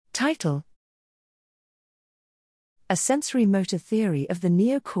Title: A sensory motor theory of the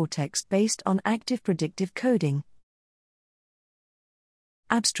neocortex based on active predictive coding.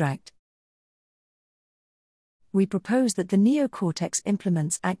 Abstract: We propose that the neocortex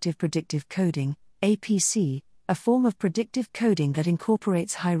implements active predictive coding, APC, a form of predictive coding that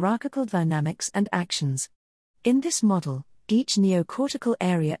incorporates hierarchical dynamics and actions. In this model, each neocortical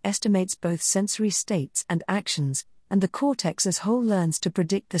area estimates both sensory states and actions, and the cortex as whole learns to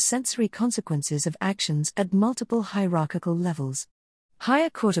predict the sensory consequences of actions at multiple hierarchical levels. Higher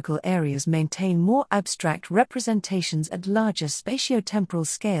cortical areas maintain more abstract representations at larger spatiotemporal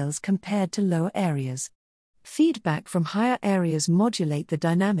scales compared to lower areas. Feedback from higher areas modulate the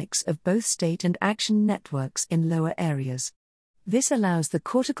dynamics of both state and action networks in lower areas. This allows the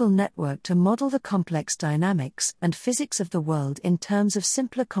cortical network to model the complex dynamics and physics of the world in terms of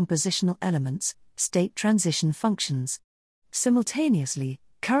simpler compositional elements, state transition functions. Simultaneously,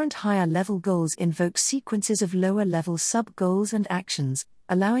 current higher-level goals invoke sequences of lower-level sub-goals and actions,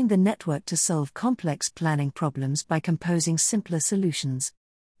 allowing the network to solve complex planning problems by composing simpler solutions.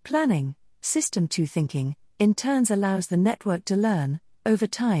 Planning, System 2 thinking, in turn allows the network to learn, over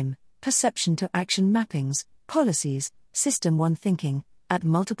time, perception-to-action mappings, policies, System 1 thinking, at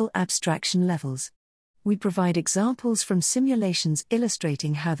multiple abstraction levels. We provide examples from simulations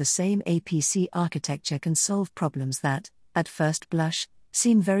illustrating how the same APC architecture can solve problems that, at first blush,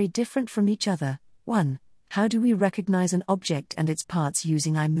 seem very different from each other. 1. How do we recognize an object and its parts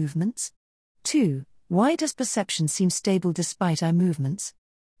using eye movements? 2. Why does perception seem stable despite eye movements?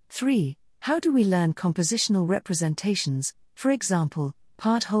 3. How do we learn compositional representations, for example,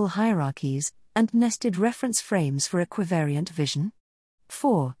 part-whole hierarchies, and nested reference frames for equivariant vision?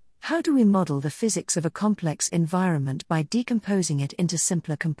 4. How do we model the physics of a complex environment by decomposing it into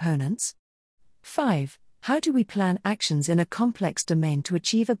simpler components? 5. How do we plan actions in a complex domain to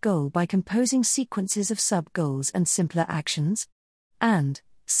achieve a goal by composing sequences of sub-goals and simpler actions? And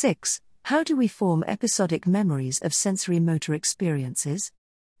 6. How do we form episodic memories of sensory motor experiences?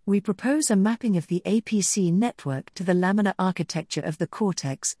 We propose a mapping of the APC network to the laminar architecture of the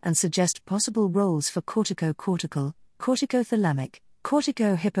cortex and suggest possible roles for cortico-cortical, corticothalamic,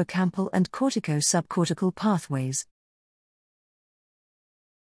 cortico-hippocampal and cortico-subcortical pathways.